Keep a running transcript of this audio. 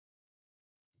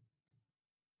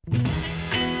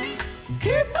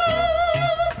Keep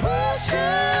on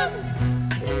pushing.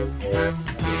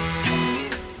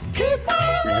 Keep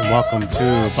And on welcome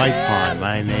to Bite Time. pushing.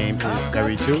 My name is I've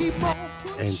Barry got to Toot. keep on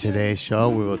In pushing. today's show,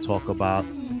 we will talk about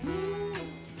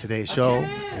today's I show.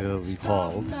 It will can't be stop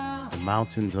called now. The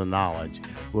Mountains of Knowledge.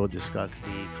 We'll discuss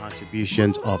the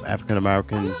contributions of African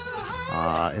Americans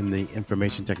in the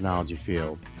information technology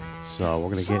field. So we're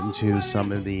going to get into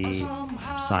some of the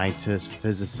scientists,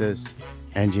 physicists,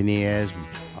 engineers,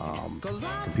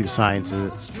 computer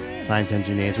sciences, science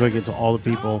engineers. We're going to get to all the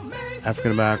people,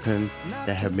 African Americans,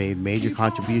 that have made major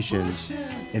contributions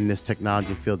in this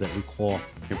technology field that we call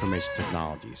information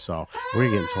technology. So we're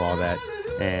going to get into all that.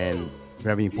 And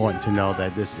very important to know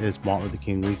that this is Martin Luther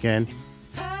King weekend.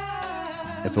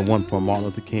 If it weren't for Martin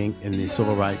Luther King and the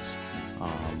civil rights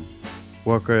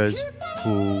workers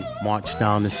who marched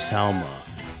down to Selma,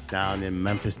 down in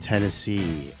Memphis,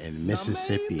 Tennessee, and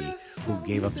Mississippi, who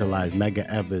gave up their lives. Medgar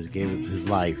Evers gave up his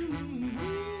life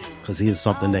because he is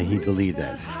something that he believed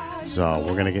in. So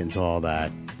we're going to get into all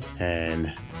that.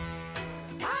 And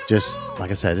just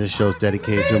like I said, this show's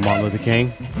dedicated to Martin Luther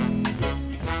King.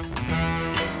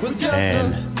 With just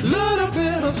And a little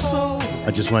bit of soul.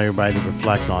 I just want everybody to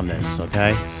reflect on this,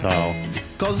 okay? So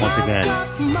once again,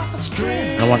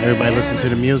 I want everybody to listen to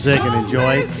the music and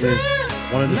enjoy it. This is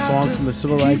one of the songs from the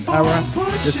Civil Rights era.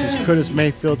 This is Curtis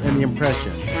Mayfield and the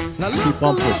Impressions. Keep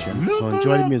on pushing. So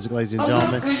enjoy the music, ladies and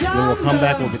gentlemen. Then we'll come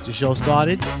back. We'll get the show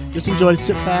started. Just enjoy.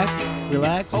 Sit back,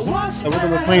 relax. And we're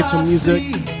going to be playing some music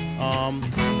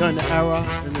during the era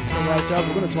in the Civil Rights era.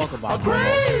 We're going to talk about it.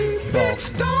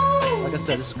 So, like I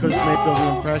said, this is Curtis Mayfield and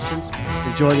the Impressions.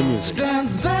 Enjoy the music.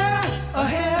 Stands there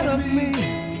ahead of me,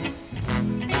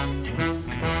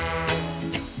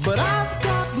 but I've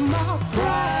got my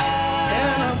pride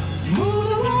and I'm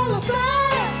moving on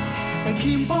aside and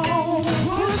keep on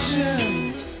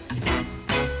pushing.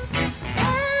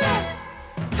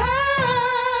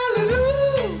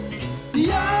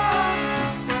 Hallelujah,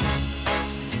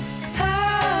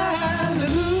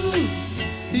 hallelujah.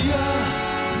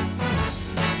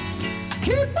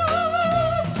 Keep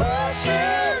on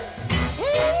pushing.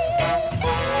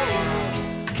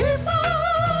 Keep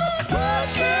on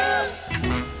pushing.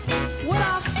 What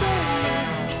I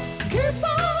say. Keep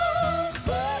on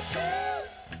pushing.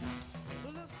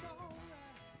 Well, it's all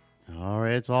right. All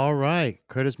right, it's all right.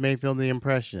 Curtis Mayfield and the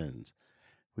Impressions.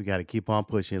 We got to keep on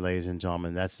pushing, ladies and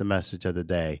gentlemen. That's the message of the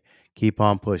day. Keep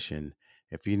on pushing.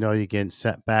 If you know you're getting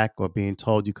set back or being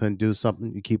told you couldn't do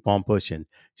something, you keep on pushing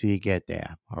till you get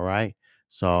there. All right.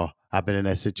 So I've been in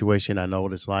that situation. I know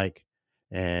what it's like.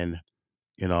 And,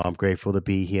 I'm grateful to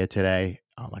be here today.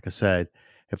 Like I said,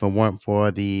 if it weren't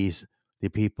for the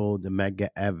people, the Medgar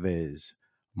Evers,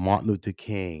 Martin Luther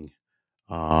King,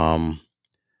 um,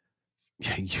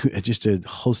 just a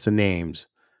host of names.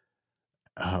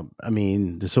 I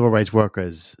mean, the civil rights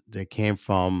workers that came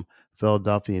from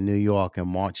Philadelphia, New York, and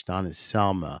marched down to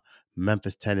Selma,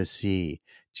 Memphis, Tennessee,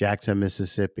 Jackson,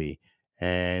 Mississippi.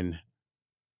 And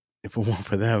if it weren't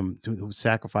for them who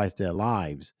sacrificed their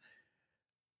lives,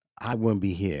 I wouldn't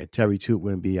be here. Terry Toot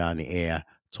wouldn't be on the air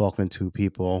talking to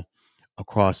people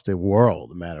across the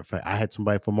world. Matter of fact, I had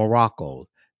somebody from Morocco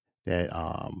that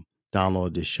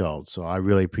downloaded this show. So I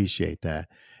really appreciate that.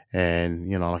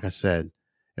 And, like I said,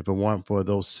 if it weren't for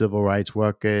those civil rights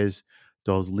workers,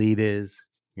 those leaders,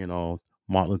 Martin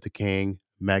Luther King,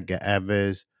 Medgar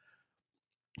Evers,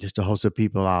 just a host of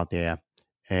people out there,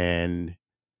 and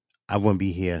I wouldn't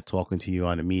be here talking to you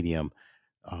on a medium.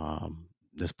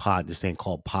 This thing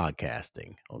called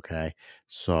podcasting. Okay.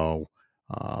 So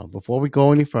before we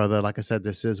go any further, like I said,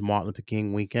 this is Martin Luther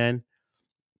King weekend.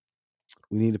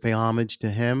 We need to pay homage to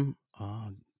him.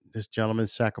 This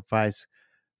gentleman's sacrifice,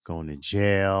 going to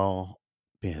jail,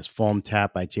 being his phone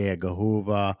tapped by J. Edgar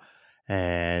Hoover,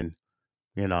 and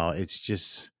it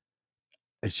just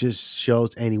shows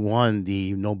anyone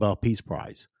the Nobel Peace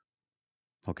Prize.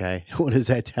 Okay, what does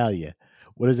that tell you?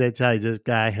 What does that tell you? This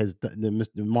guy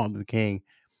Mr. Martin Luther King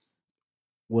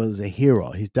was a hero.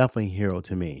 He's definitely a hero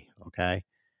to me. Okay,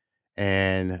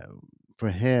 and for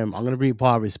him, I'm going to read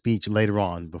part of his speech later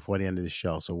on before the end of the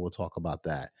show, so we'll talk about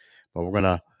that. But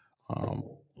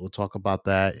we'll talk about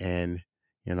that, and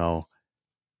you know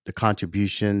the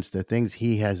contributions, the things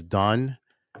he has done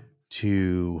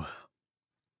to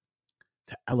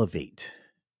elevate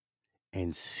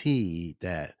and see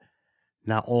that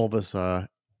not all of us are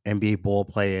NBA ball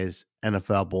players,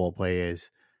 NFL ball players,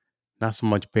 not so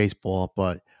much baseball,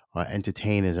 but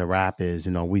entertainers or rappers.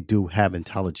 We do have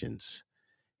intelligence.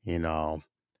 You know,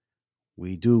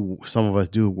 some of us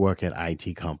do work at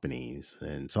IT companies,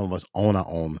 and some of us own our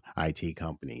own IT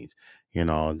companies,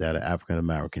 that are African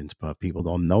Americans, but people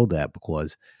don't know that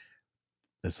because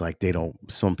it's like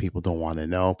some people don't want to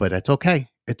know, but it's okay.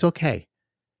 It's okay.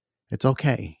 It's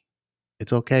okay.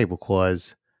 It's okay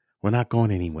because we're not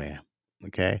going anywhere.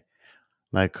 Okay.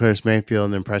 Like Curtis Mayfield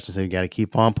and the Impressions said, you got to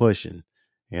keep on pushing,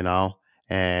 you know.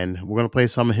 And we're gonna play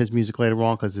some of his music later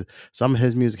on because some of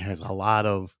his music has a lot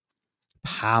of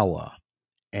power.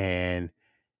 And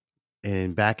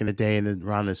back in the day,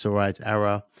 around the civil rights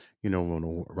era, when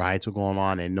the riots were going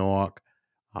on in Newark,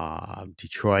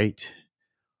 Detroit,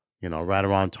 right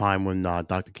around time when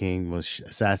Dr. King was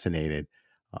assassinated.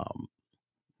 Um,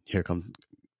 Here comes,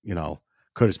 you know,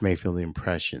 Curtis Mayfield, the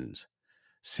Impressions,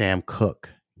 Sam Cooke,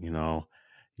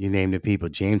 you name the people,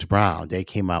 James Brown, they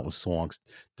came out with songs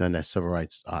during that civil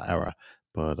rights era.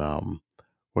 But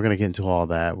we're going to get into all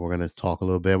that. We're going to talk a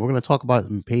little bit. We're going to talk about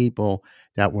some people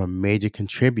that were major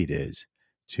contributors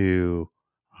to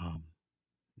um,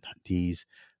 these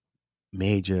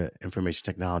major information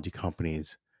technology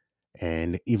companies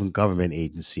and even government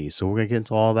agencies. So we're going to get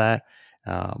into all that,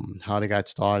 how they got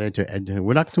started.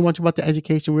 We're not too much about the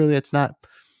education, really. It's not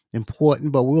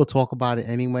important, but we'll talk about it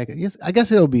anyway. Yes, I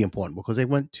guess it'll be important because they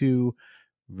went to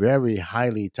very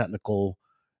highly technical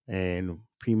and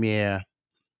premier,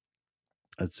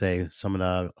 let's say, some of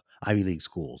the Ivy League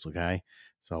schools. Okay,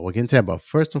 so we'll get into that. But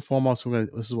first and foremost, this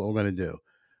is what we're gonna do.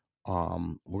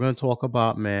 We're gonna talk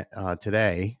about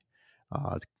today,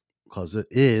 because it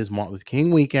is Martin Luther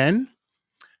King weekend.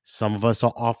 Some of us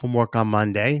are off from work on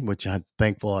Monday, which I'm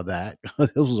thankful of that.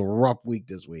 It was a rough week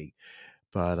this week.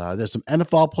 But there's some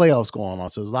NFL playoffs going on.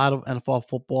 So there's a lot of NFL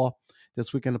football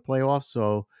this week in the playoffs.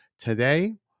 So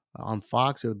today on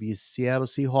Fox, it'll be Seattle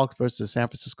Seahawks versus San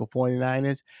Francisco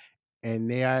 49ers. And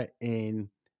they are in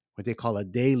what they call a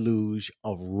deluge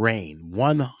of rain,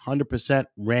 100%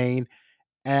 rain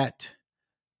at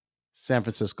San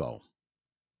Francisco.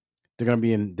 They're going to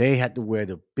be they had to wear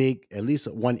the big, at least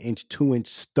a 1 inch, 2 inch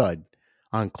stud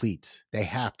on cleats. They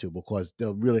have to because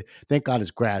they'll really, thank God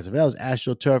it's grass. If it was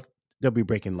AstroTurf, they'll be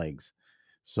breaking legs.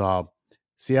 So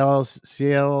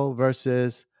Seattle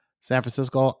versus San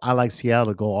Francisco. I like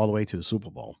Seattle to go all the way to the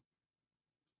Super Bowl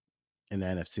in the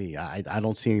NFC. I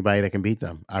don't see anybody that can beat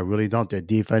them. I really don't. Their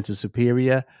defense is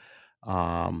superior.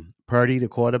 Purdy, the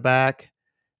quarterback,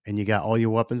 and you got all your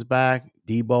weapons back.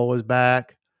 Debo is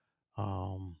back.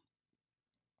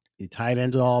 Your tight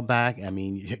ends are all back. I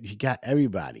mean, you got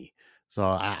everybody. So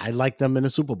I like them in the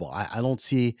Super Bowl. I don't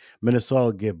see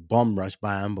Minnesota get bum rushed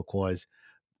by them because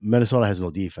Minnesota has no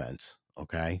defense.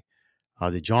 Okay.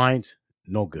 The Giants,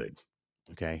 no good.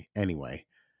 Okay. Anyway,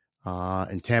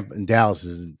 and Tampa and Dallas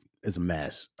is a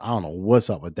mess. I don't know what's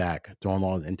up with Dak throwing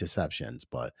all his interceptions,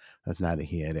 but that's neither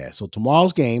here nor there. So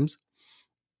tomorrow's games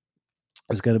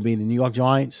is going to be the New York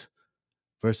Giants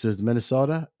versus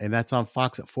Minnesota, and that's on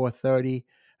Fox at 4:30.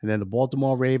 And then the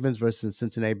Baltimore Ravens versus the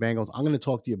Cincinnati Bengals. I'm going to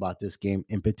talk to you about this game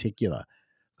in particular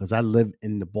because I live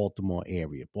in the Baltimore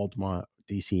area, Baltimore,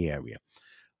 D.C. area.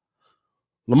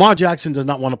 Lamar Jackson does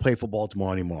not want to play for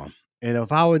Baltimore anymore. And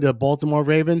if I were the Baltimore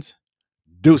Ravens,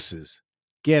 deuces,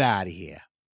 get out of here.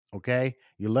 Okay?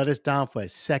 You let us down for a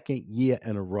second year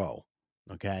in a row.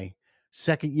 Okay?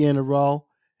 Second year in a row,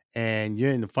 and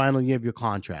you're in the final year of your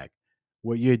contract.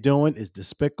 What you're doing is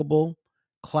despicable,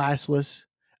 classless.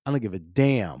 I don't give a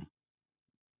damn.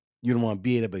 You don't want to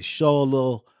be able to show a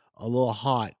little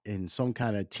heart in some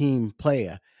kind of team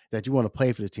player that you want to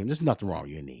play for the team. There's nothing wrong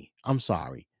with your knee. I'm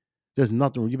sorry. There's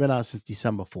nothing. You've been out since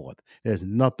December 4th. There's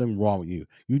nothing wrong with you.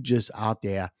 You just out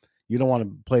there. You don't want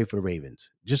to play for the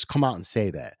Ravens. Just come out and say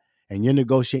that. And you're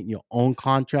negotiating your own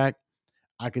contract.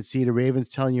 I could see the Ravens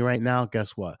telling you right now,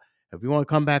 guess what? If you want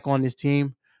to come back on this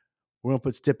team, we're going to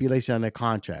put stipulation on that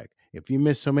contract. If you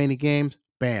miss so many games,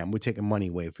 bam, we're taking money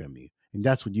away from you. And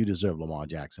that's what you deserve, Lamar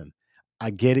Jackson.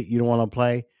 I get it. You don't want to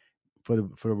play for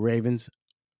the Ravens.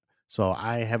 So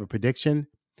I have a prediction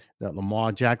that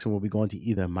Lamar Jackson will be going to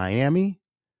either Miami,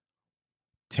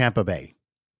 Tampa Bay.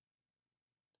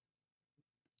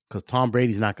 Because Tom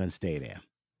Brady's not going to stay there.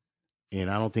 And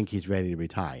I don't think he's ready to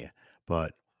retire.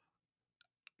 But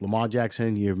Lamar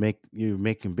Jackson, you're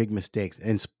making big mistakes,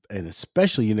 and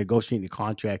especially you're negotiating a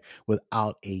contract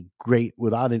without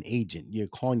an agent. You're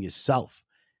calling yourself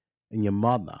and your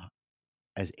mother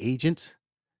as agents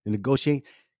and negotiate.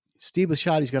 Steve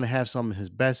Bisciotti's going to have some of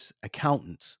his best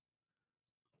accountants,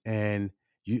 and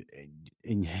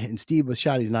Steve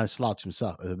Bisciotti's not a slouch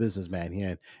himself as a businessman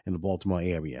here in the Baltimore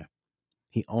area.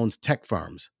 He owns tech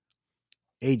firms,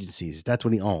 agencies. That's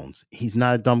what he owns. He's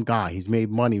not a dumb guy. He's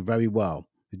made money very well.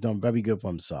 He's done very good for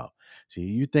himself. So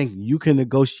you think you can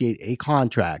negotiate a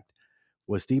contract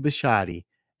with Steve Bisciotti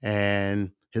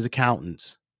and his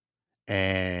accountants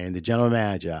and the general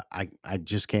manager? I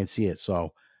just can't see it.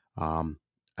 So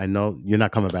I know you're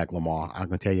not coming back, Lamar. I'm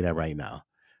gonna tell you that right now.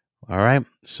 All right.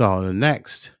 So the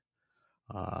next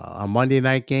a Monday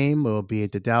night game will be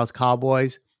at the Dallas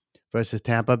Cowboys versus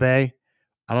Tampa Bay.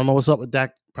 I don't know what's up with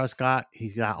Dak Prescott.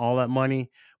 He's got all that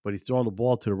money, but he's throwing the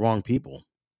ball to the wrong people.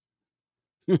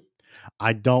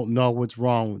 I don't know what's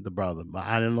wrong with the brother, but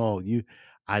I don't know.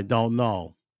 I don't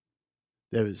know.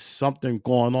 There is something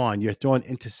going on. You're throwing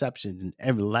interceptions in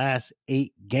every last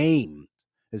 8 games,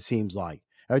 it seems like.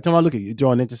 Every time I look at you, you're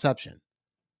throwing interception.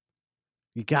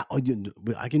 You got,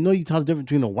 I can know you tell the difference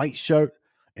between a white shirt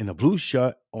and a blue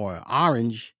shirt or an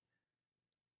orange.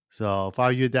 So if I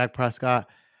were you, Dak Prescott,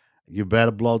 you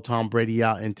better blow Tom Brady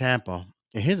out in Tampa.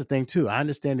 And here's the thing, too. I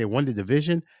understand they won the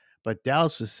division, but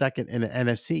Dallas was second in the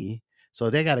NFC. So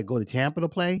they got to go to Tampa to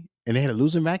play, and they had a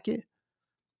losing record.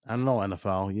 I don't know,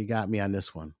 NFL. You got me on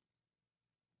this one.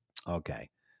 Okay.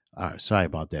 All right. Sorry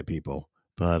about that, people.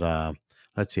 But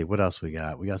let's see. What else we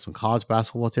got? We got some college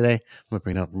basketball today. I'm going to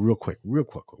bring it up real quick.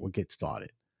 We'll get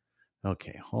started.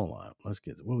 Okay. Hold on. Let's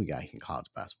get what we got in college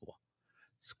basketball.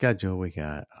 Schedule we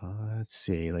got. Let's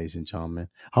see, ladies and gentlemen.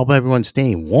 Hope everyone's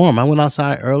staying warm. I went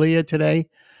outside earlier today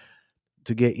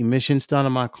to get emissions done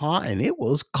in my car, and it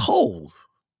was cold.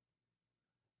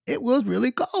 It was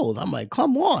really cold. I'm like,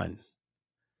 come on.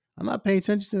 I'm not paying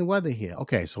attention to the weather here.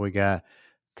 Okay, so we got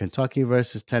Kentucky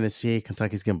versus Tennessee.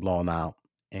 Kentucky's getting blown out,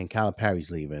 and Calipari's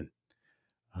leaving.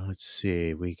 Let's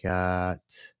see. We got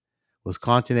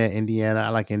Wisconsin at Indiana. I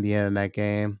like Indiana in that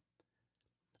game.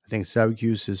 I think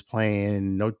Syracuse is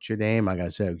playing Notre Dame. I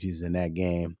got Syracuse in that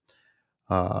game.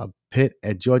 Pitt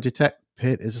at Georgia Tech.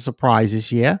 Pitt is a surprise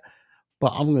this year,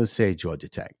 but I'm going to say Georgia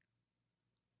Tech.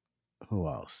 Who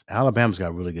else? Alabama's got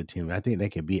a really good team. I think they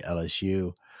can beat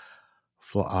LSU.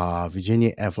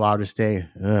 Virginia at Florida State.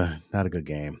 Not a good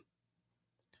game.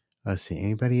 Let's see.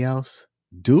 Anybody else?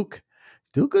 Duke.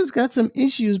 Duke has got some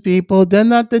issues, people. They're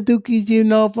not the Dukies you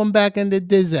know from back in the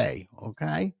Dizzy.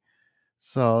 Okay.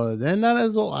 So they're not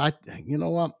as old. You know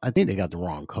what? I think they got the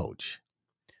wrong coach.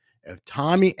 If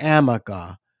Tommy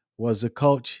Amaker was the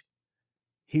coach,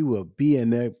 he would be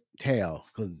in their tail.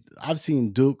 Because I've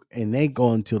seen Duke and they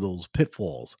go into those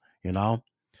pitfalls, you know?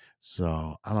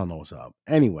 So I don't know what's up.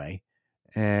 Anyway,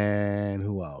 and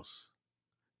who else?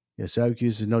 Yeah,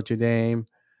 Syracuse is Notre Dame.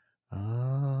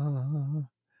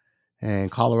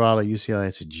 And Colorado, UCLA,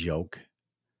 it's a joke.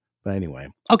 But anyway,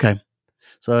 okay.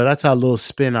 So that's our little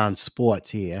spin on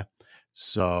sports here.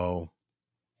 So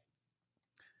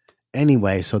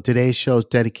anyway, so today's show is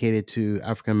dedicated to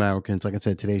African Americans. Like I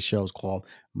said, today's show is called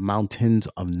Mountains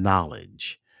of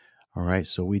Knowledge. All right.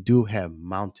 So we do have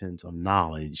mountains of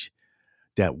knowledge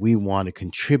that we want to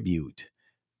contribute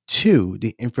to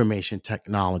the information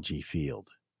technology field.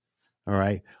 All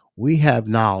right. We have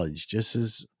knowledge just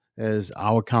as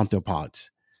our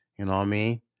counterparts. You know what I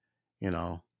mean? You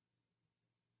know,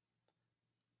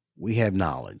 we have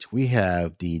knowledge. We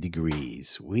have the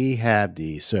degrees. We have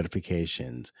the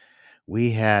certifications.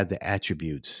 We have the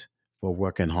attributes for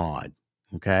working hard.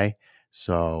 Okay.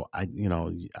 So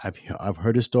I've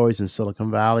heard of stories in Silicon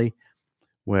Valley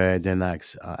where they're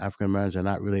not African Americans are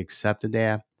not really accepted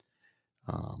there.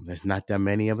 There's not that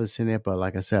many of us in there, but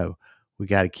like I said, we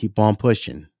got to keep on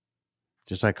pushing.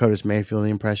 Just like Curtis Mayfield, the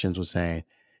Impressions was saying,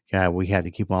 yeah, we had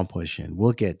to keep on pushing.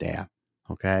 We'll get there.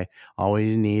 Okay. All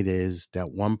we need is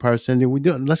that one person that we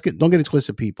do. Don't get it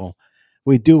twisted, people.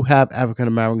 We do have African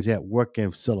Americans that work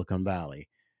in Silicon Valley.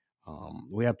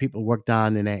 We have people work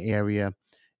down in that area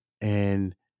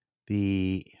in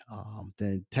the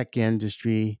tech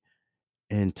industry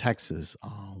in Texas,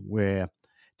 where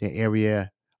the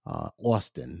area,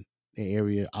 Austin, the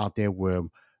area out there where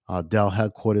Dell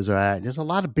headquarters are at. There's a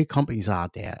lot of big companies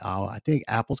out there. I think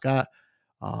Apple's got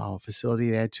a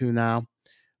facility there too now.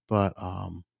 But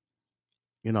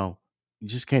you know, you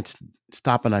just can't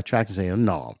stop in our tracks and say, "Oh,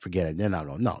 no, forget it." Then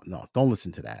no, don't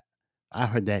listen to that. I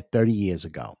heard that 30 years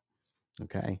ago.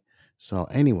 Okay. So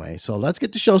anyway, so let's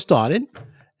get the show started.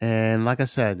 And like I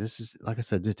said,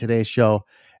 today's show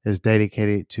is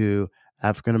dedicated to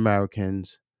African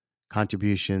Americans'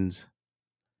 contributions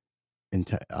in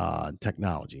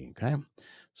technology. Okay.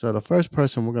 So the first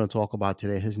person we're going to talk about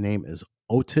today, his name is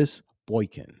Otis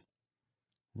Boykin.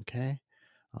 Okay.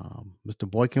 Mr.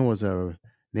 Boykin was a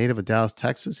native of Dallas,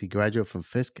 Texas. He graduated from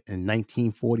Fisk in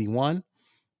 1941.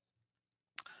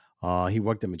 He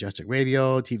worked at Majestic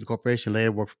Radio, TV Corporation,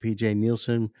 later worked for PJ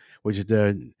Nielsen, which is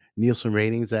the Nielsen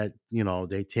ratings that,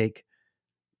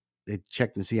 they they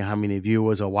check to see how many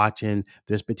viewers are watching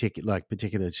this particular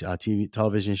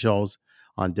television shows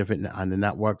on the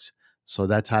networks. So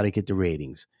that's how they get the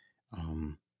ratings.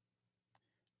 Um,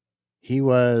 he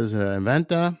was an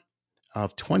inventor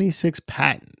of 26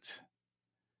 patents.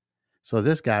 So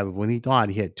this guy, when he died,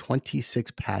 he had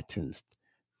 26 patents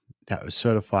that were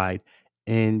certified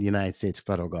in the United States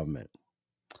federal government.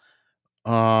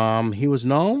 He was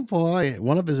known for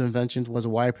one of his inventions was a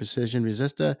wire precision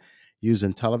resistor used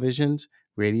in televisions,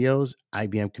 radios,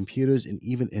 IBM computers, and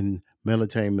even in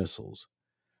military missiles.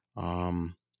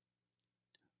 Um,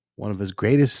 One of his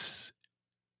greatest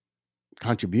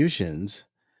contributions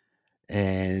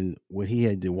and what he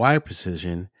had the wire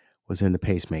precision was in the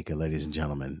pacemaker, ladies and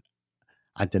gentlemen.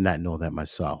 I did not know that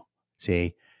myself.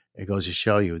 See, it goes to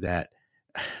show you that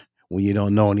when you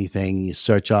don't know anything, you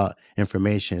search out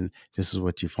information, this is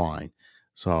what you find.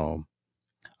 So,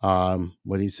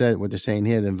 what they're saying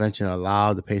here, the invention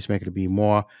allowed the pacemaker to be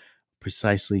more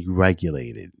precisely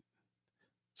regulated.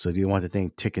 So, you don't want the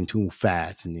thing ticking too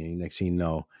fast, and the next thing you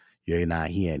know, you're not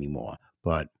here anymore.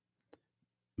 But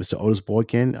Mr. Otis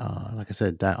Boykin, like I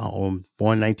said, born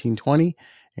 1920,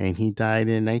 and he died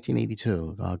in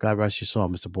 1982. God rest your soul,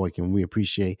 Mr. Boykin. We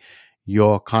appreciate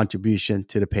your contribution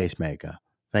to the pacemaker.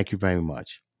 Thank you very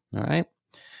much. All right.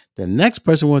 The next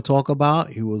person we'll talk about,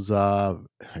 he was an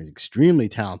extremely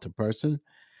talented person,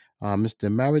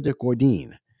 Mr. Meredith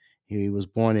Gourdine. He was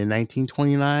born in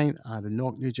 1929 out of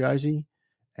Newark, New Jersey,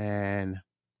 and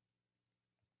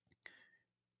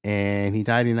he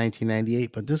died in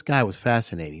 1998. But this guy was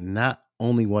fascinating. Not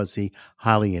only was he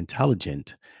highly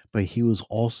intelligent, but he was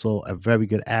also a very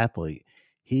good athlete.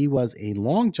 He was a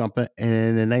long jumper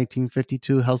in the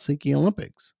 1952 Helsinki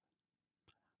Olympics.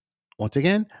 Once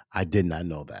again, I did not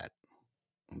know that.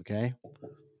 Okay.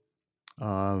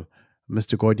 Uh,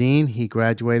 Mr. Gourdine, he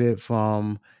graduated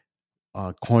from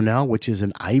Cornell, which is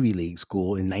an Ivy League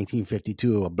school, in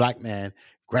 1952. A black man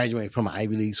graduating from an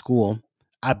Ivy League school.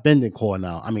 I've been to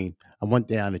Cornell. I mean, I went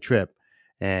there on a trip,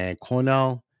 and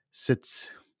Cornell sits.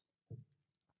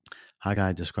 How can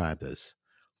I describe this?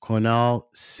 Cornell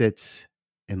sits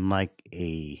in like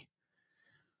a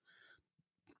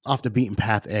off the beaten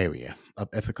path area of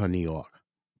Ithaca, New York.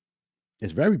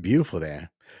 It's very beautiful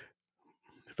there.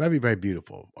 Very, very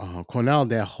beautiful. Cornell,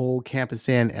 their whole campus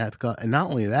there in Ithaca, and not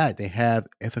only that, they have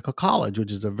Ithaca College,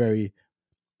 which is a very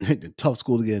tough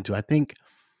school to get into. I think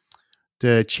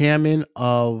the chairman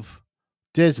of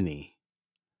Disney,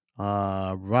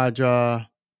 Roger,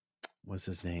 what's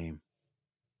his name?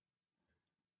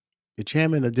 The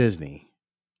chairman of Disney,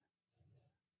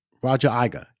 Roger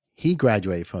Iger, he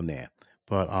graduated from there.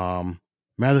 But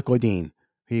Meredith Gourdine,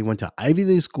 he went to Ivy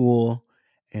League school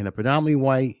and a predominantly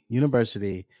white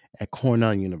university at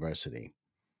Cornell University.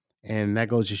 And that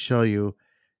goes to show you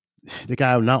the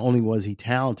guy, not only was he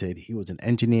talented, he was an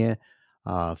engineer,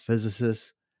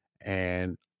 physicist,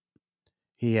 and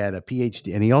he had a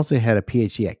PhD, and he also had a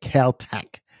PhD at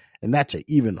Caltech, and that's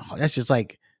just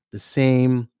like the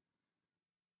same.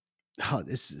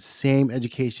 It's the same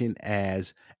education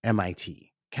as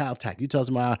MIT, Caltech. You tell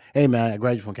somebody, "Hey man, I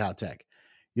graduated from Caltech,"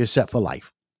 you're set for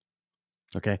life.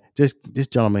 Okay, this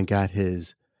gentleman got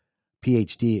his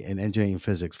PhD in engineering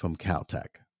physics from Caltech,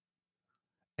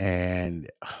 and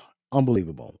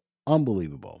unbelievable,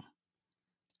 unbelievable.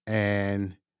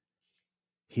 And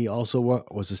he also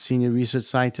was a senior research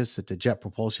scientist at the Jet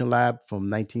Propulsion Lab from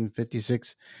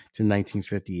 1956 to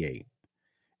 1958.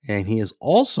 And he is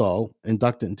also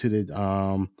inducted into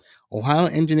the Ohio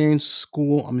Engineering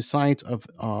School, Science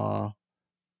Hall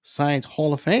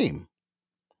of Fame.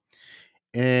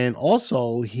 And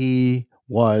also, he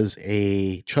was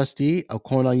a trustee of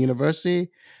Cornell University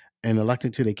and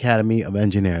elected to the Academy of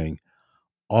Engineering.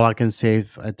 All I can say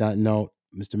at that note,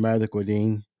 Mr. Meredith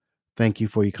Gourdine, thank you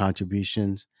for your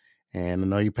contributions. And I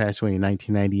know you passed away in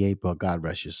 1998, but God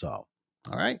rest your soul.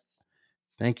 All right.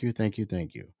 Thank you, thank you,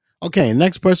 thank you. Okay,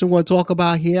 next person we'll talk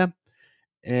about here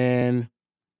and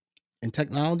in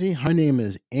technology, her name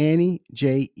is Annie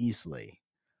J. Easley.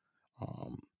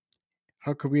 Um,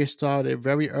 Her career started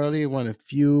very early, one of the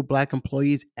few black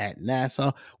employees at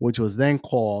NASA, which was then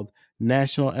called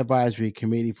National Advisory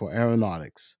Committee for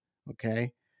Aeronautics.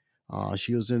 Okay.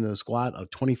 She was in a squad of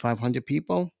 2,500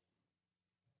 people.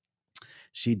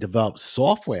 She developed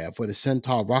software for the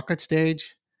Centaur rocket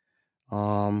stage.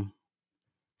 Um,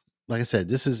 like I said,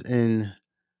 this is in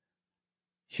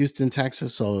Houston,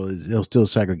 Texas, so there was still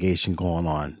segregation going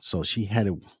on. So she had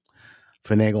to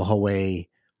finagle her way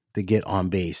to get on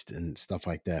base and stuff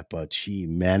like that, but she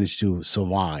managed to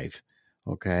survive.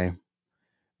 Okay.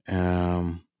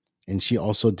 Um, and she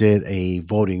also did a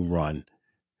voting run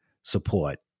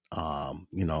support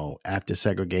after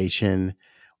segregation,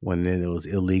 when it was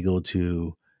illegal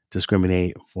to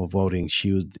discriminate for voting,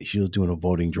 she was doing a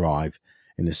voting drive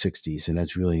in the '60s, and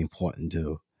that's really important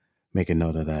to make a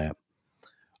note of that.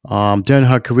 During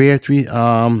her career, three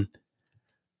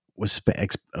was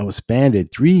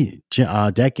spanned 3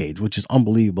 decades, which is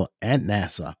unbelievable, at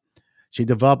NASA. She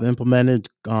developed and implemented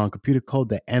computer code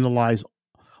that analyzed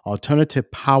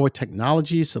alternative power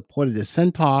technologies, supported the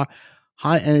Centaur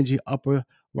high energy upper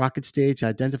rocket stage,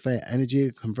 identified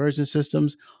energy conversion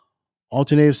systems,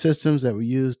 alternative systems that were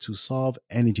used to solve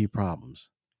energy problems.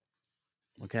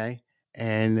 Okay.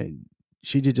 And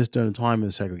she did just during the time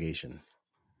of segregation.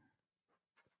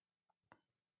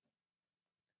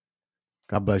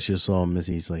 God bless your soul, Miss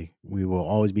Easley. We will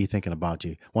always be thinking about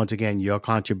you. Once again, your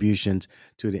contributions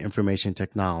to the information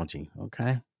technology.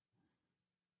 Okay.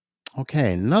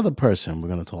 Okay. Another person we're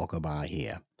going to talk about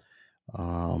here,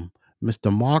 um, Mr.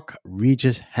 Mark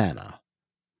Regis Hanna.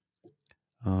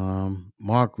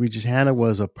 Mark Regis Hanna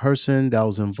was a person that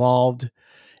was involved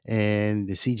in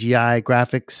the CGI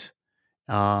graphics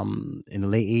in the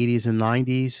late 80s and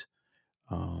 90s.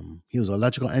 He was an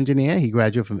electrical engineer. He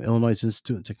graduated from Illinois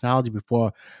Institute of Technology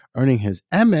before earning his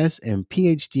MS and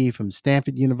PhD from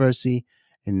Stanford University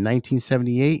in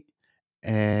 1978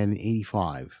 and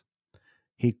 85.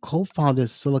 He co founded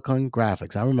Silicon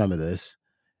Graphics. I remember this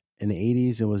in the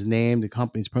 80s and was named the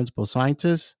company's principal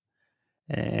scientist.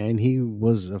 And he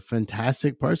was a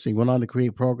fantastic person. He went on to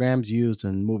create programs used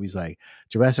in movies like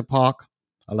Jurassic Park,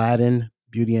 Aladdin,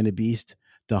 Beauty and the Beast,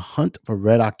 The Hunt for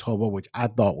Red October, which I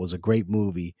thought was a great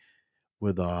movie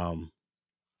with Alex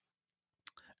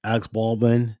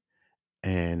Baldwin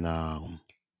and the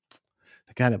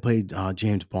guy that played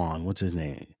James Bond. What's his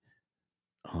name?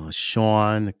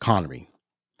 Sean Connery.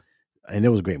 And it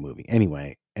was a great movie.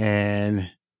 Anyway, and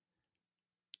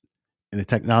the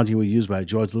technology was used by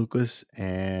George Lucas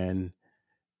and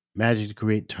managed to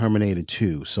create Terminator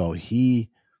 2. So he's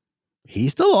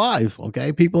still alive.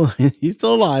 Okay, people, he's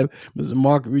still alive. Mr.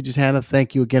 Mark Regis Hanna,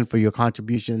 thank you again for your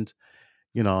contributions,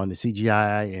 on the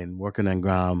CGI and working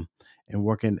on and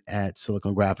working at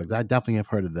Silicon Graphics. I definitely have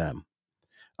heard of them.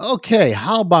 Okay,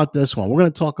 how about this one? We're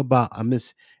going to talk about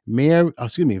Miss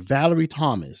Valerie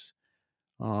Thomas.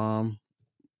 Um,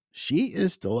 she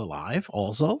is still alive,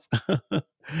 also.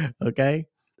 Okay,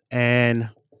 and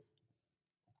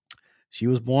she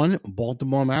was born in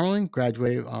Baltimore, Maryland.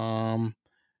 Graduated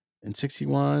in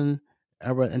 '61.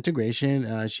 Era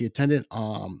integration. She attended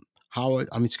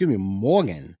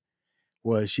Morgan,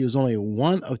 where she was only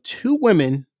one of two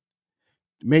women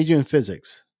majoring in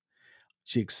physics.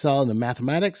 She excelled in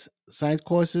mathematics, science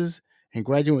courses, and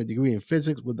graduated with a degree in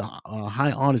physics with the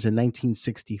high honors in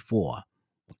 1964.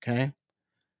 Okay,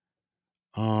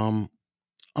 um,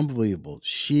 unbelievable.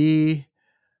 She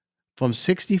From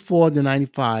 '64 to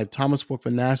 '95, Thomas worked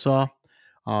for NASA,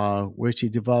 where she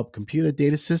developed computer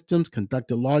data systems,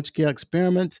 conducted large scale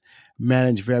experiments,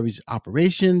 managed various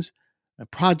operations,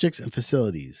 projects, and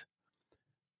facilities.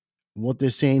 What they're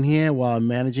saying here, while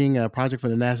managing a project for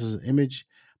the NASA's image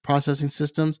processing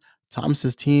systems,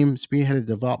 Thomas's team spearheaded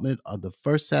the development of the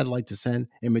first satellite to send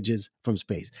images from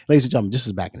space. Ladies and gentlemen, this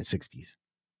is back in the '60s.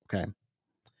 Okay.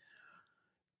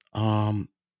 Um,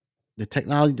 the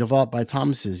technology developed by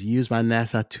Thomas is used by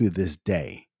NASA to this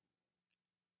day.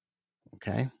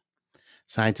 Okay.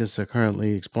 Scientists are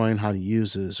currently exploring how to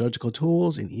use the surgical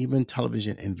tools and even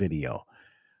television and video.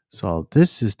 So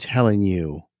this is telling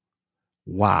you,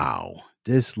 wow,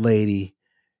 this lady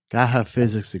got her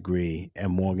physics degree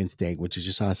at Morgan State, which is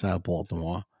just outside of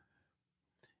Baltimore.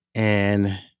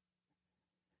 And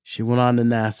she went on to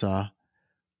NASA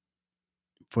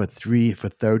for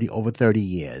over 30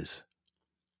 years.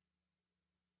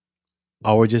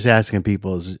 All we're just asking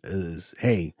people is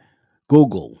hey,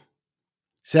 Google,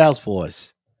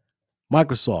 Salesforce,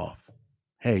 Microsoft.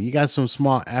 Hey, you got some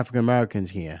smart African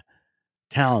Americans here,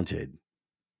 talented,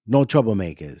 no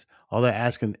troublemakers. All they're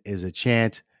asking is a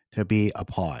chance to be a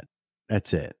part.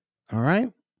 That's it. All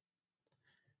right.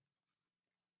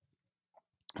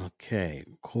 Okay.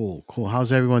 Cool. Cool.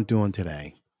 How's everyone doing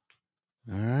today?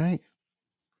 All right.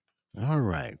 All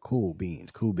right. Cool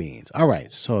beans. Cool beans. All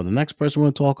right. So the next person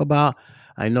we'll talk about,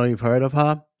 I know you've heard of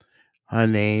her. Her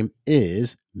name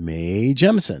is Mae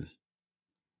Jemison.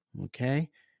 Okay.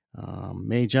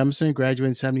 Mae Jemison graduated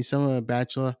in '77 with a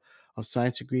Bachelor of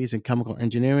Science degrees in Chemical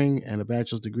Engineering and a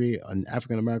bachelor's degree in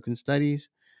African American Studies.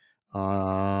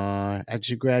 After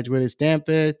she graduated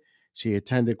Stanford, she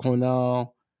attended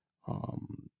Cornell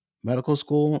Medical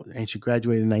School, and she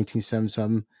graduated in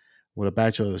 1977 with a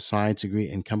Bachelor of Science degree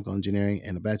in Chemical Engineering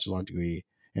and a bachelor's degree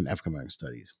in African American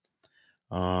Studies.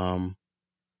 Um,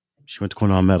 She went to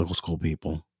Cornell Medical School,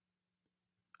 people.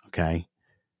 Okay.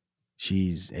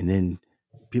 And then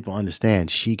people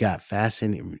understand she got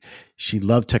fascinated. She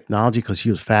loved technology because she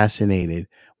was fascinated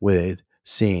with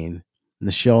seeing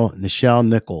Nichelle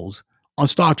Nichols on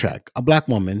Star Trek, a black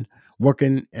woman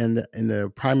working in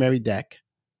the primary deck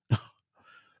of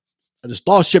the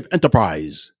Starship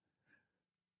Enterprise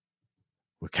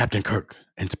with Captain Kirk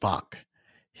and Spock.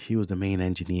 He was the main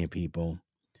engineer, people.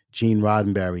 Gene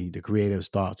Roddenberry, the creator of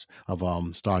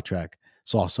Star Trek,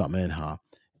 saw something in her.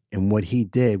 And what he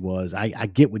did was, I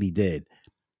get what he did.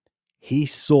 He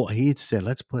said,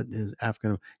 let's put this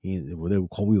African, we would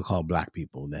call black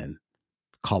people then,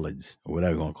 coloreds, or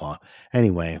whatever you want to call it.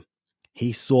 Anyway,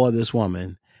 he saw this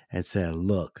woman and said,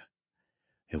 look,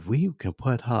 if we can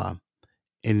put her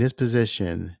in this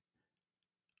position,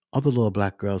 other little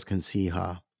black girls can see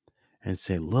her and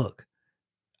say, look,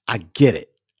 I get it.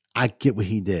 I get what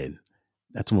he did.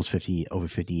 That's almost over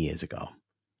 50 years ago.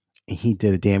 And he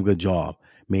did a damn good job.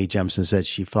 Mae Jemison said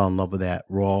she fell in love with that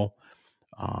role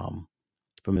um,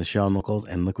 from Nichelle Nichols,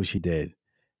 and look what she did.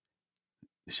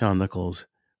 Nichelle Nichols,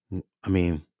 I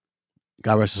mean,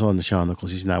 God rest her soul, Nichelle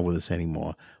Nichols, she's not with us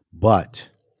anymore. But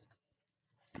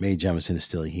Mae Jemison is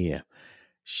still here.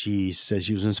 She says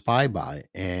she was inspired by it,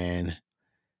 and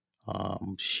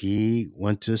she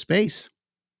went to space.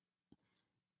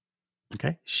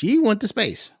 Okay. She went to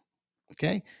space.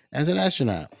 Okay. As an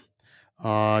astronaut.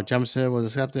 Jemison was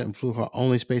accepted and flew her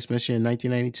only space mission in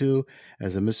 1992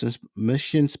 as a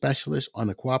mission specialist on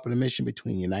a cooperative mission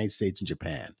between the United States and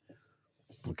Japan.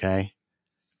 Okay.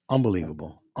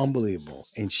 Unbelievable. Unbelievable.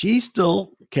 And she's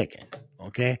still kicking.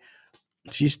 Okay.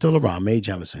 She's still around, Mae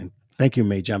Jemison. Thank you,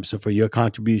 Mae Jemison, for your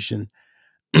contribution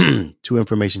to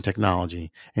information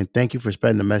technology. And thank you for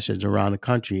spreading the message around the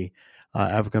country.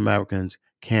 African Americans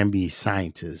can be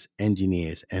scientists,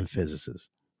 engineers, and physicists.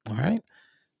 All right.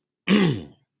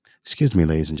 Excuse me,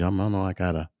 ladies and gentlemen. I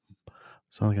don't know.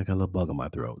 Sound like I got a little bug in my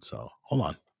throat. So hold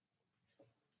on.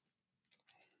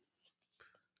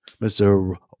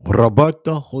 Mr.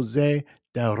 Roberto Jose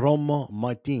de Romo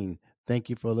Martin. Thank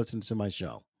you for listening to my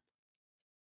show.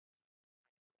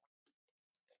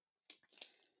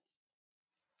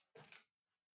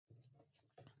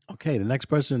 Okay, the next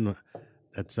person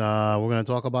that's we're going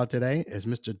to talk about today is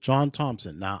Mr. John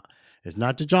Thompson. Now, it's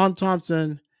not the John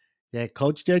Thompson that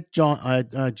coached at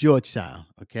Georgetown.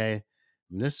 Okay,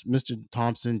 this Mr.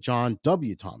 Thompson, John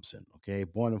W. Thompson. Okay,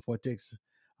 born in Fort Dix,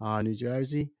 New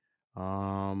Jersey.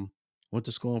 Went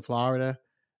to school in Florida.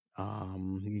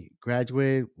 He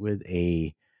graduated with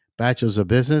a bachelor's of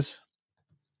business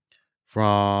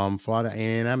from Florida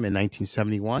A&M in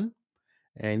 1971,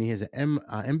 and he has an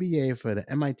MBA for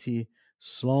the MIT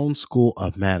Sloan School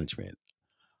of Management.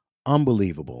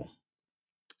 Unbelievable.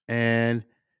 And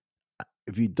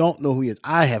if you don't know who he is,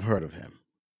 I have heard of him.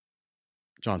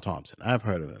 John Thompson. I've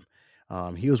heard of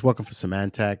him. He was working for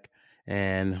Symantec,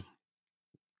 and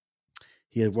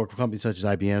he had worked for companies such as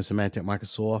IBM, Symantec,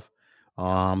 Microsoft.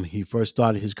 He first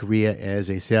started his career as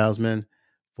a salesman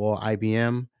for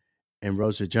IBM and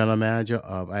rose to general manager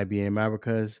of IBM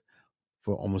Americas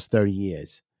for almost 30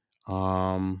 years.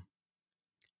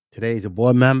 Today he's a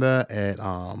board member at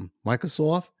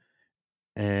Microsoft,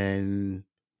 and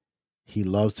he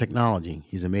loves technology.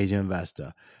 He's a major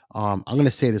investor. I'm going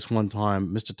to say this one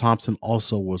time. Mr. Thompson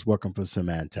also was working for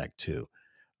Symantec too.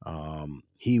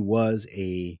 He was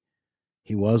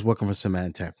working for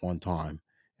Symantec one time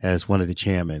as one of the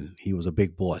chairmen. He was a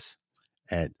big boss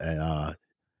at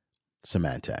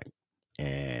Symantec.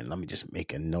 And let me just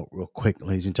make a note real quick,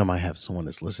 ladies and gentlemen. I have someone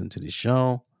that's listening to the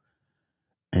show.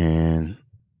 And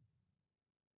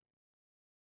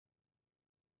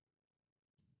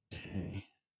okay.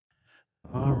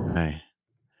 All right.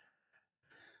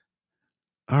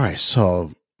 All right.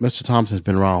 So Mr. Thompson's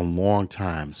been around a long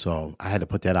time. So I had to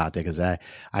put that out there because I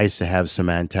used to have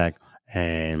Symantec,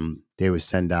 and they would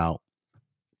send out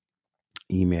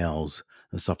emails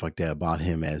and stuff like that about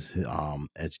him as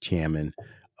chairman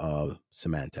of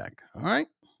Symantec. All right.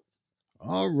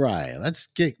 All right. Let's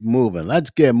get moving.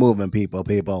 Let's get moving,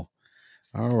 people.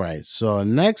 All right. So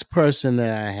next person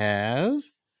that I have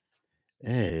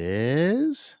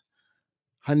is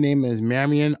her name is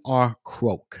Marion R.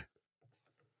 Croak.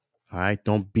 All right.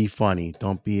 Don't be funny.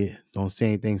 Don't say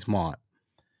anything smart.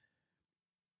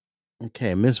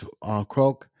 Okay, Miss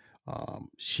Croak.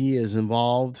 She is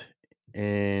involved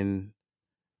in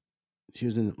she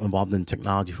was involved in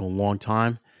technology for a long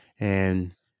time,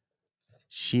 and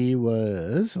she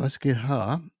was, let's get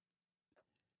her.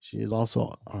 She is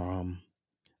also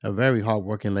a very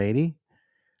hardworking lady.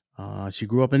 She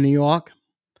grew up in New York,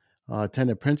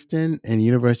 attended Princeton and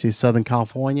University of Southern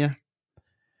California,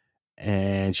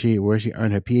 and where she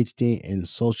earned her PhD in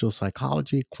social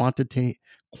psychology,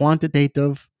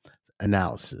 quantitative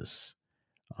analysis.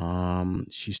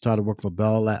 She started work for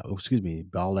Bell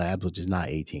Labs, which is not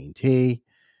AT&T,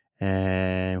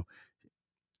 and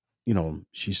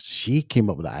she came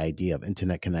up with the idea of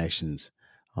internet connections.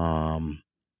 Um,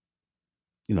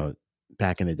 you know,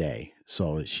 back in the day,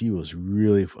 so she was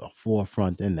really a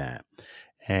forefront in that.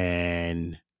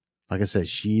 And like I said,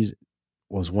 she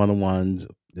was one of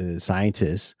the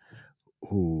scientists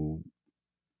who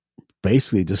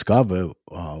basically discovered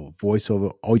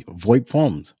VoIP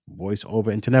phones, voice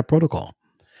over internet protocol.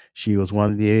 She was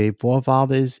one of the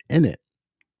forefathers in it.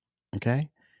 Okay,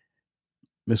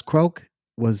 Miss Croak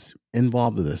was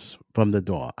involved with this from the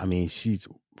door. I mean, she's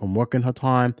from working her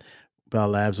time, Bell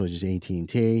Labs, which is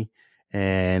AT&T,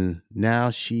 and now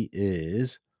she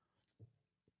is.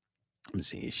 Let me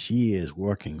see. She is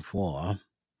working for. I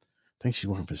think she's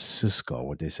working for Cisco.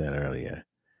 What they said earlier.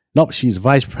 Nope, she's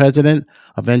vice president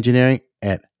of engineering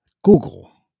at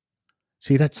Google.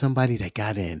 See, that's somebody that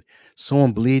got in.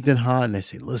 Someone believed in her, and they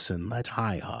said, "Listen, let's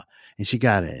hire her," and she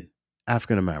got in.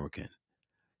 African American.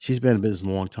 She's been in business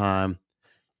a long time.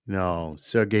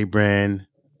 Sergey Brin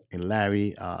and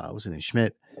Larry, what's his name?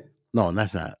 Schmidt. No,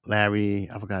 that's not Larry.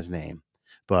 I forgot his name,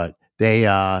 but they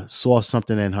saw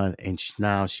something in her, and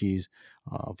now she's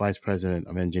vice president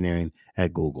of engineering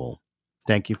at Google.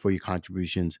 Thank you for your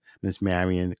contributions, Miss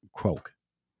Marion Croak.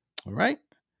 All right,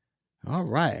 all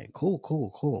right, cool,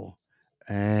 cool, cool.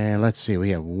 And let's see, we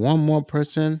have one more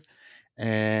person,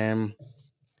 and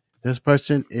this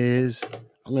person is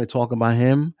I'm going to talk about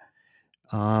him,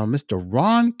 Mr.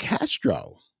 Ron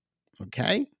Castro.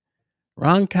 Okay,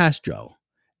 Ron Castro,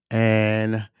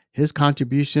 and his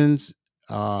contributions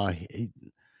on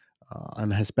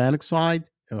the Hispanic side,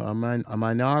 a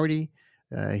minority.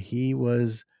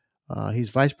 He's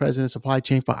vice president of supply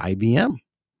chain for IBM,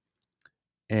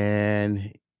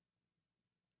 and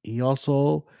he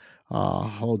also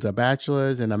holds a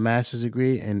bachelor's and a master's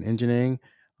degree in engineering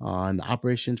on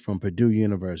operations from Purdue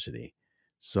University.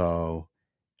 So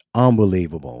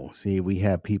unbelievable. See, we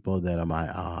have people that are my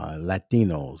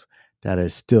Latinos that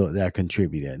are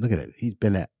contributing. Look at it. He's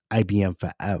been at IBM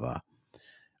forever.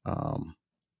 Um,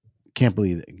 can't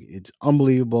believe it. It's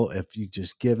unbelievable if you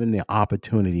just given the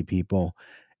opportunity, people,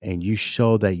 and you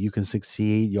show that you can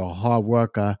succeed. You're a hard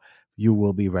worker. You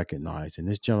will be recognized. And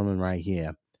this gentleman right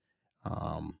here,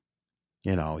 um,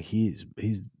 he's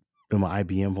been with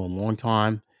IBM for a long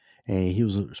time, and he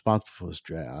was responsible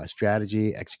for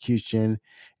strategy, execution,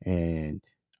 and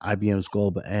IBM's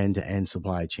global end-to-end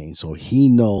supply chain. So he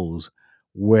knows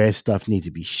where stuff needs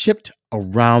to be shipped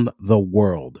around the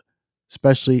world,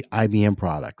 especially IBM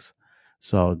products.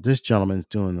 So this gentleman's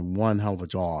doing one hell of a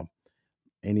job.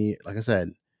 And like I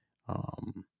said,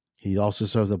 um, he also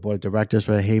serves the board of directors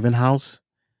for Haven House,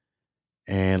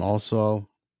 and also,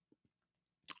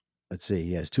 let's see,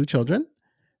 he has two children,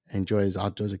 enjoys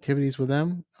outdoors activities with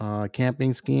them,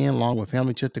 camping, skiing, along with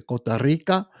family trips to Costa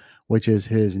Rica, which is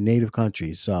his native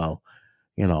country. So,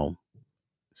 you know,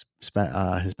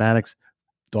 Hispanics,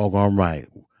 doggone right.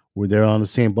 They're on the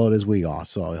same boat as we are.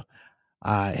 So,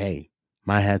 hey,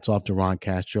 my hat's off to Ron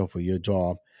Castro for your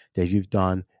job that you've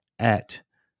done at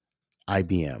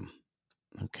IBM.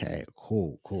 Okay,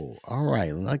 cool, cool. All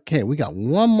right. Okay, we got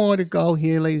one more to go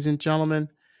here, ladies and gentlemen.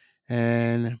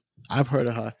 And I've heard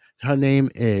of her. Her name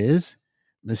is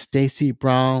Miss Stacy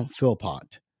Brown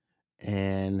Philpott,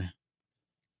 and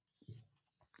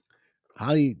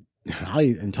highly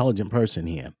highly intelligent person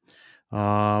here.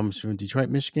 She's from Detroit,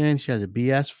 Michigan. She has a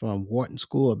BS from Wharton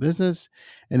School of Business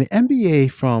and an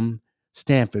MBA from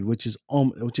Stanford, which is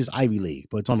Ivy League,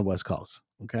 but it's on the West Coast.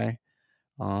 Okay.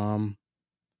 Um,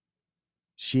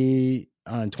 she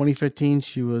in 2015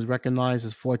 she was recognized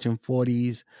as Fortune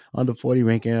 40's under 40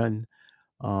 ranking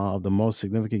of the most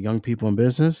significant young people in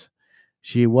business.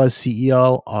 She was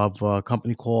CEO of a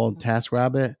company called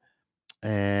TaskRabbit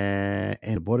and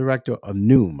the board director of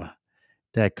Noom,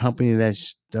 that company that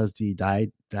does the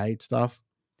diet stuff,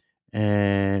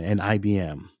 and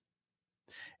IBM.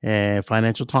 And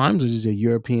Financial Times, which is a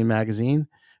European magazine,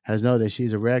 has noted that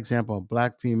she's a rare example of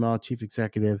black female chief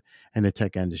executive in the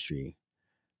tech industry.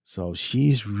 So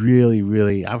she's really,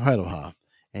 really, I've heard of her,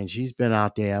 and she's been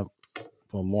out there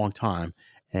for a long time.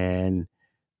 And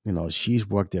she's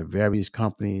worked at various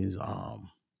companies.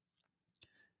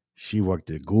 She worked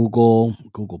at Google,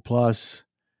 Google Plus.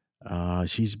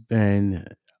 She's been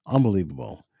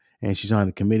unbelievable, and she's on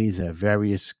the committees at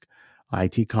various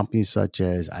IT companies such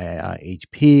as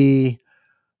HP.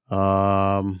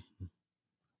 Um,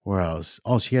 where else?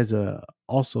 Oh, she has a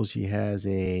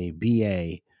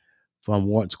BA from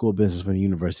Wharton School of Business from the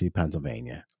University of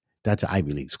Pennsylvania. That's an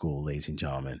Ivy League school, ladies and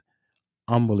gentlemen.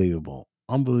 Unbelievable,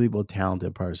 unbelievable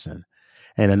talented person.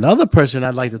 And another person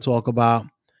I'd like to talk about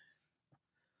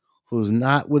who's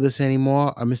not with us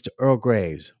anymore are Mr. Earl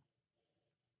Graves.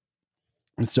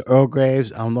 Mr. Earl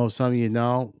Graves, I don't know if some of you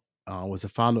know, was the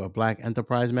founder of Black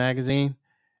Enterprise magazine,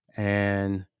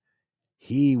 and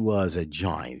he was a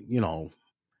giant.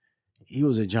 He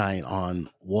was a giant on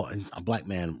a black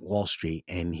man Wall Street,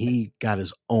 and he got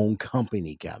his own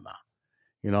company together.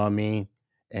 You know what I mean?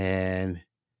 And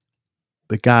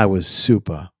the guy was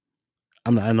super.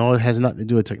 I know it has nothing to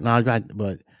do with technology,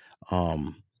 but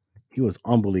um, he was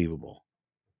unbelievable,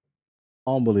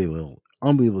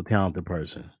 unbelievable talented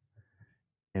person,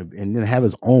 and then have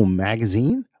his own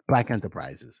magazine, Black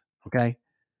Enterprises. Okay,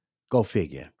 go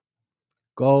figure.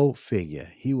 Go figure.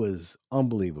 He was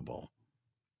unbelievable,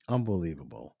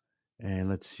 unbelievable. And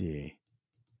let's see,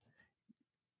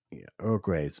 yeah, Earl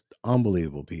Graves,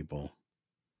 unbelievable people.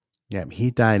 Yeah,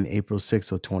 he died in April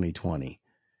 6th of 2020,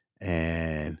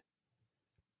 and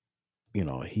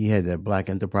he had that Black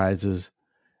Enterprises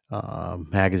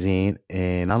magazine,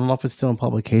 and I don't know if it's still in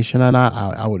publication or not.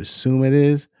 I would assume it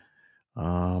is.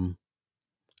 Um,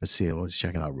 let's see. Let's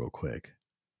check it out real quick.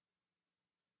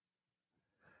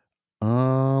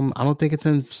 I don't think it's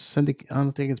in I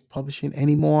don't think it's publishing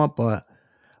anymore, but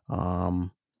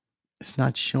um, it's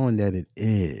not showing that it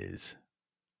is.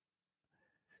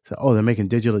 So, they're making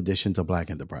digital editions of Black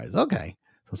Enterprise. Okay,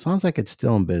 so it sounds like it's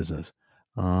still in business.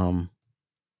 Um,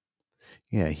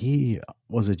 yeah, he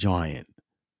was a giant.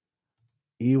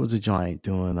 He was a giant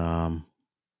doing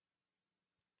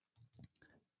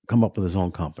come up with his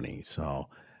own company. So,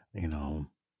 you know,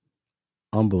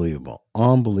 unbelievable,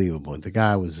 unbelievable. The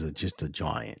guy was just a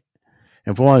giant,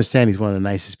 and from what I understand, he's one of the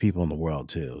nicest people in the world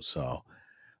too. So,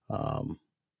 um,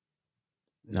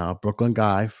 now Brooklyn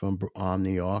guy from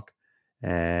New York,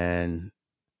 and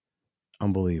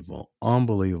unbelievable,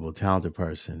 talented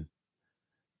person,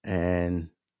 and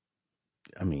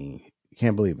I mean, you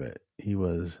can't believe it. It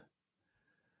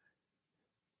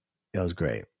was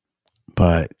great.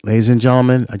 But, ladies and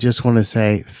gentlemen, I just want to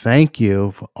say thank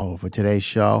you for today's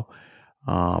show.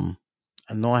 Um,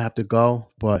 I know I have to go,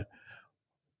 but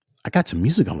I got some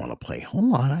music I want to play.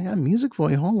 Hold on, I got music for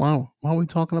you. Hold on, while we're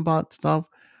talking about stuff,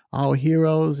 our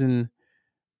heroes, and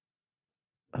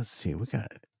let's see, we got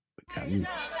music.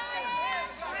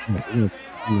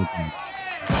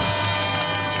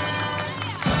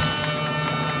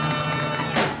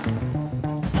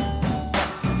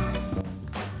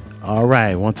 All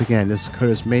right, once again, this is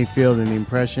Curtis Mayfield and the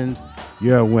Impressions.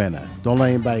 You're a winner. Don't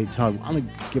let anybody tell you. I don't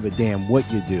give a damn what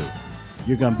you do.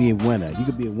 You're gonna be a winner. You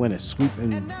could be a winner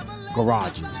sweeping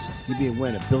garages. You be a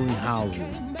winner building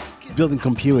houses, building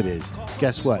computers.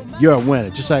 Guess what? You're a winner.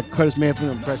 Just like Curtis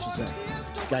Mayfield and Impressions said.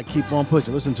 Gotta keep on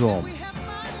pushing. Listen to him.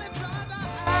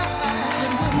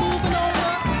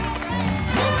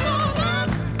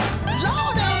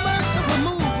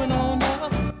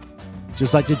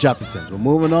 Just like the Jeffersons, we're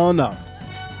moving on up.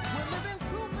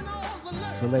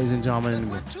 So, ladies and gentlemen,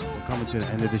 we're coming to the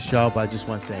end of the show, but I just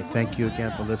want to say thank you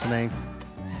again for listening.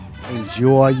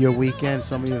 Enjoy your weekend.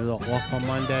 Some of you are off on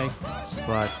Monday,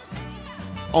 but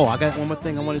I got one more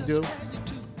thing I want to do.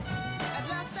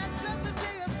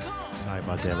 Sorry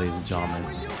about that, ladies and gentlemen.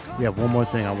 We have one more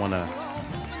thing I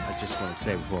just want to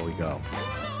say before we go.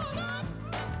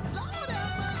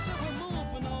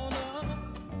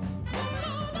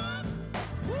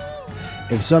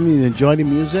 If some of you enjoy the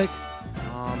music,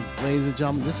 ladies and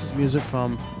gentlemen, this is music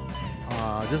from.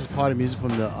 This is part of music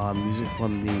from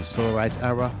the civil rights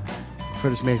era.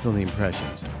 Curtis Mayfield and the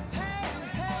Impressions.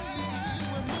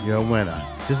 You're a winner.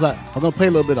 I'm gonna play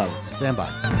a little bit of it. Stand by.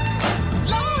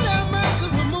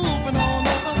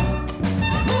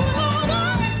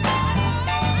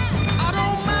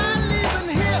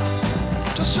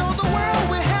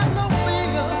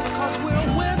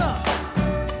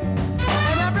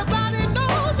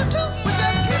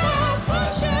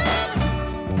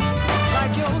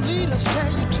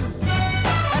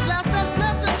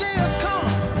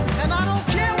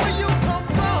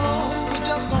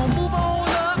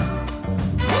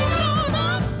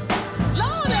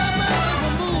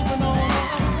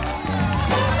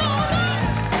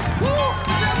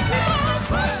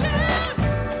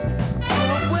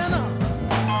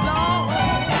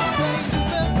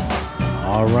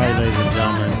 All right, ladies and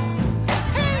gentlemen.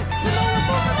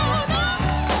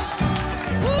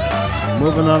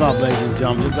 Moving on up, ladies and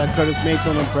gentlemen. Just like Curtis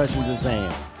Mayfield Impressions is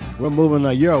saying. We're moving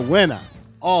on. You're a winner.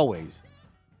 Always.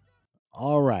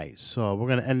 All right. So we're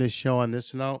going to end this show on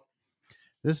this note.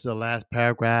 This is the last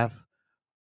paragraph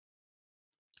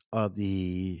of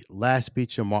the last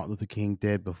speech that Martin Luther King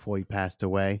did before he passed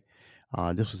away.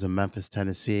 This was in Memphis,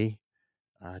 Tennessee.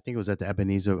 I think it was at the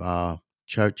Ebenezer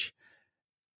Church.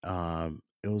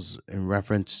 It was in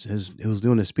reference. He was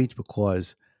doing a speech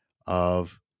because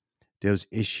of there's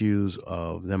issues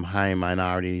of them hiring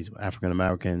minorities, African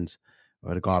Americans,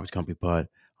 or the garbage company. But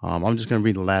I'm just going to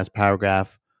read the last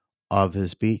paragraph of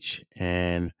his speech,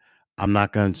 and I'm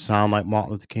not going to sound like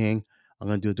Martin Luther King. I'm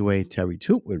going to do it the way Terry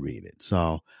Toot would read it.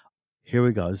 So here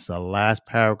we go. This is the last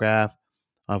paragraph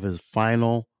of his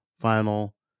final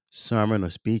sermon or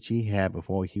speech he had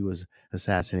before he was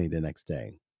assassinated the next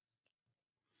day.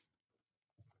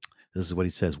 This is what he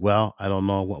says. Well, I don't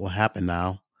know what will happen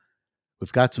now.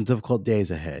 We've got some difficult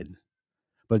days ahead,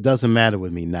 but it doesn't matter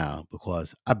with me now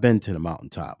because I've been to the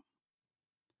mountaintop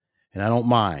and I don't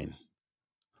mind.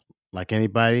 Like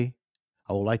anybody,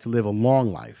 I would like to live a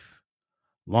long life.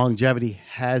 Longevity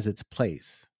has its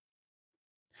place,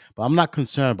 but I'm not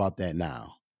concerned about that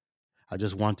now. I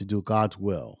just want to do God's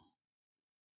will.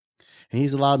 And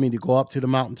he's allowed me to go up to the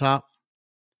mountaintop.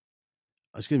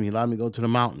 He allowed me to go to the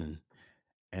mountain,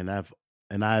 and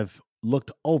I've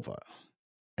looked over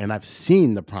and I've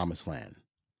seen the promised land.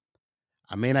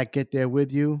 I may not get there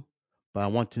with you, but I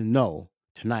want to know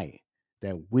tonight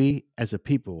that we as a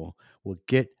people will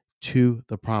get to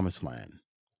the promised land.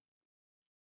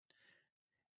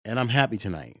 And I'm happy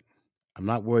tonight. I'm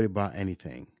not worried about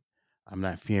anything. I'm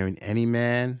not fearing any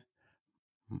man.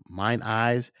 Mine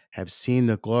eyes have seen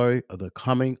the glory of the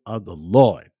coming of the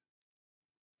Lord.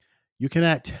 You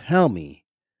cannot tell me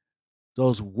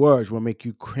those words will make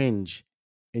you cringe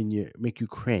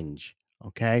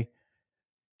okay?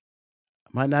 I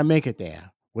might not make it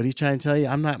there. What he's trying to tell you,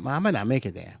 I might not make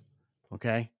it there.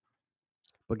 Okay?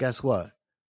 But guess what?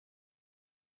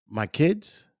 My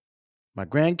kids, my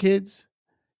grandkids,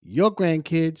 your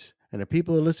grandkids, and the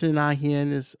people who are listening out here in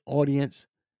this audience,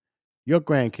 your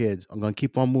grandkids are going to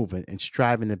keep on moving and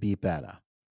striving to be better.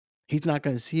 He's not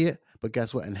going to see it, but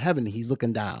guess what? In heaven, he's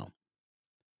looking down.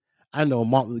 I know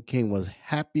Martin Luther King was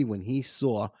happy when he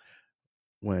saw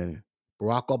when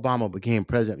Barack Obama became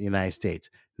president of the United States,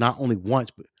 not only once,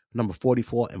 but number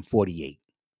 44 and 48.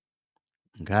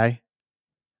 Okay?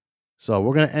 So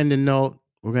we're going to end the note.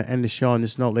 We're going to end the show on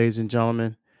this note, ladies and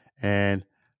gentlemen. And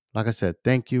like I said,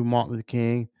 thank you, Martin Luther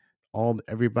King,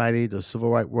 everybody, the civil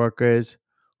rights workers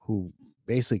who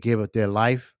basically gave up their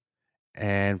life.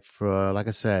 And for, like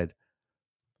I said,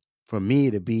 for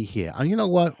me to be here. And you know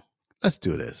what? Let's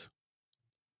do this.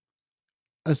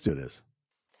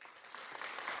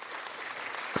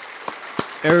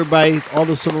 Everybody, all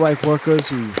the civil rights workers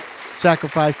who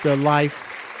sacrificed their life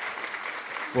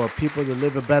for people to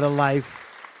live a better life.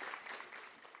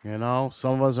 You know,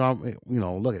 some of us are,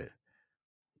 look at it,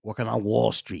 working on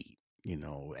Wall Street,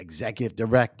 executive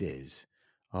directors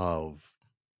of,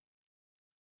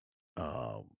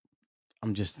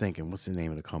 I'm just thinking, what's the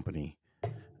name of the company?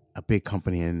 A big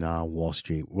company in Wall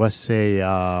Street. Let's say,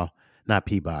 not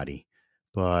Peabody,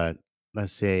 but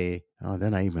let's say,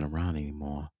 they're not even around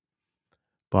anymore.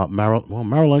 But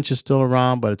Merrill Lynch is still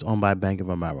around, but it's owned by Bank of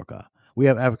America. We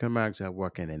have African Americans that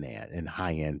work in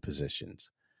high-end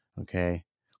positions. Okay?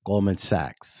 Goldman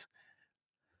Sachs.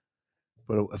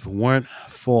 But if it weren't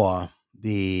for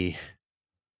the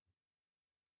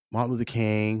Martin Luther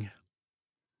King,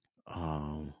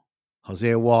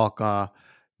 Hosea Walker,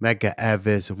 Medgar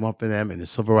Evers, and one of them, and the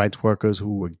civil rights workers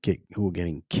who were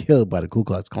getting killed by the Ku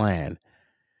Klux Klan,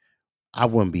 I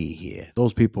wouldn't be here.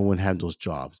 Those people wouldn't have those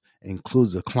jobs. It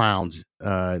includes the clowns,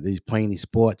 these playing these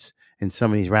sports, and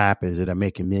some of these rappers that are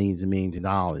making millions and millions of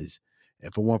dollars.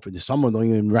 If it weren't for this, someone don't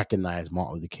even recognize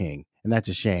Martin Luther King, and that's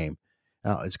a shame.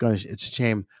 It's a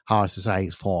shame how our society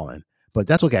is falling. But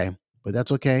that's okay.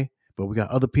 But we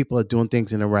got other people that are doing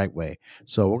things in the right way.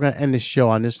 So we're gonna end this show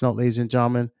on this note, ladies and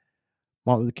gentlemen.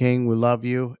 Martin Luther King, we love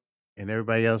you, and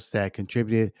everybody else that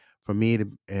contributed for me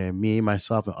to me,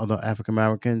 myself, and other African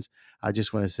Americans. I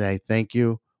just want to say thank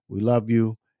you. We love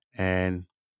you, and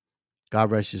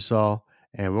God rest your soul.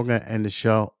 And we're gonna end the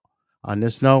show on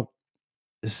this note.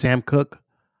 This is Sam Cooke.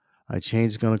 A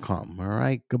change is gonna come. All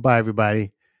right. Goodbye,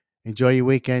 everybody. Enjoy your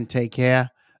weekend. Take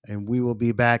care, and we will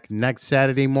be back next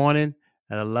Saturday morning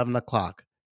at 11 o'clock.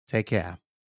 Take care.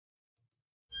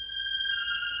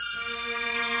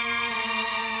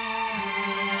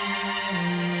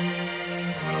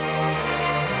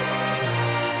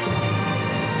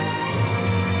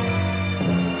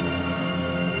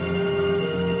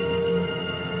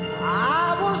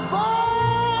 I was born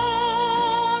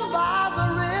by the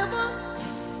river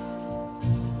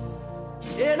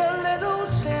in a little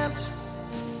tent.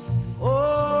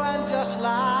 Oh, and just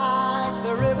like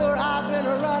the river I've been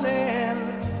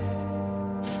running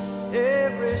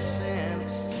ever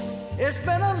since. It's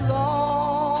been a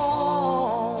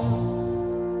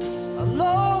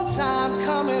long time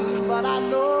coming, but I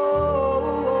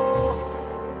know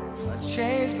a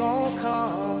change gonna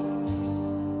come.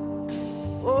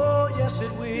 Oh, yes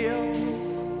it will.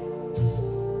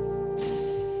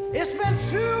 It's been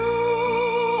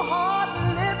too hard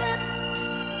living,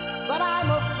 but I'm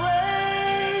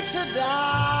afraid to die.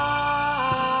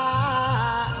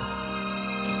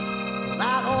 'Cause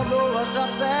I don't know what's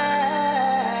up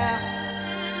there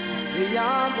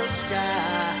beyond the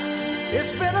sky.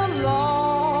 It's been a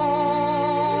long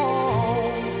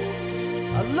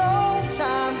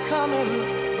time coming,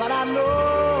 but I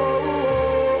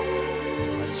know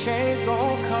a change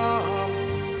gonna come.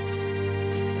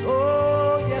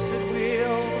 Oh, yes it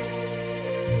will.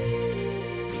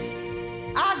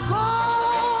 I go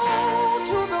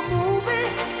to the movie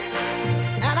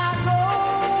and I go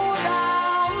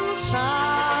downtown.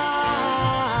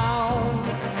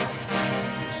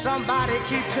 Somebody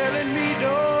keep telling me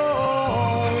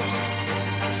don't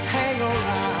hang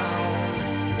around.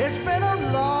 It's been a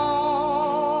long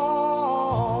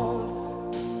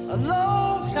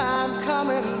time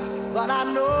coming, but I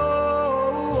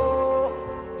know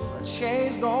a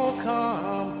change gonna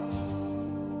come.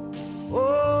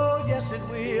 Oh, yes it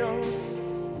will.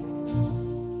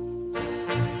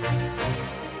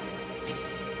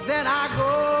 Then I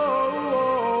go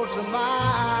to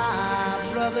my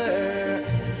brother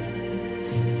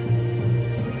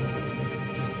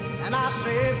and I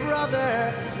say, brother,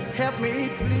 help me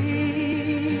please.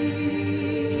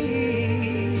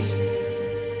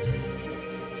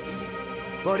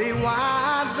 But he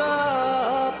winds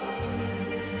up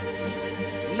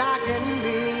knocking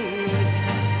me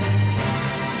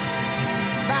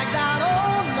back down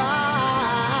on my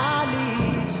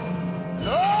knees.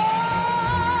 Oh,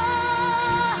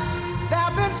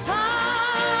 there've been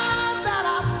times that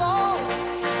I thought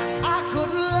I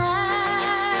could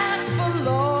last for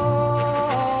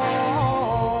long,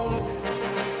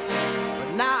 but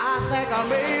now I think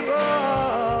I'm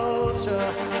able to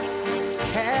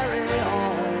carry on.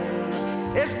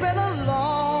 It's been a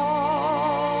long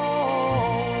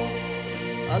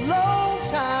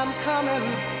time coming,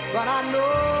 but I know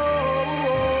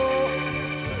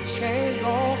change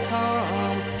gonna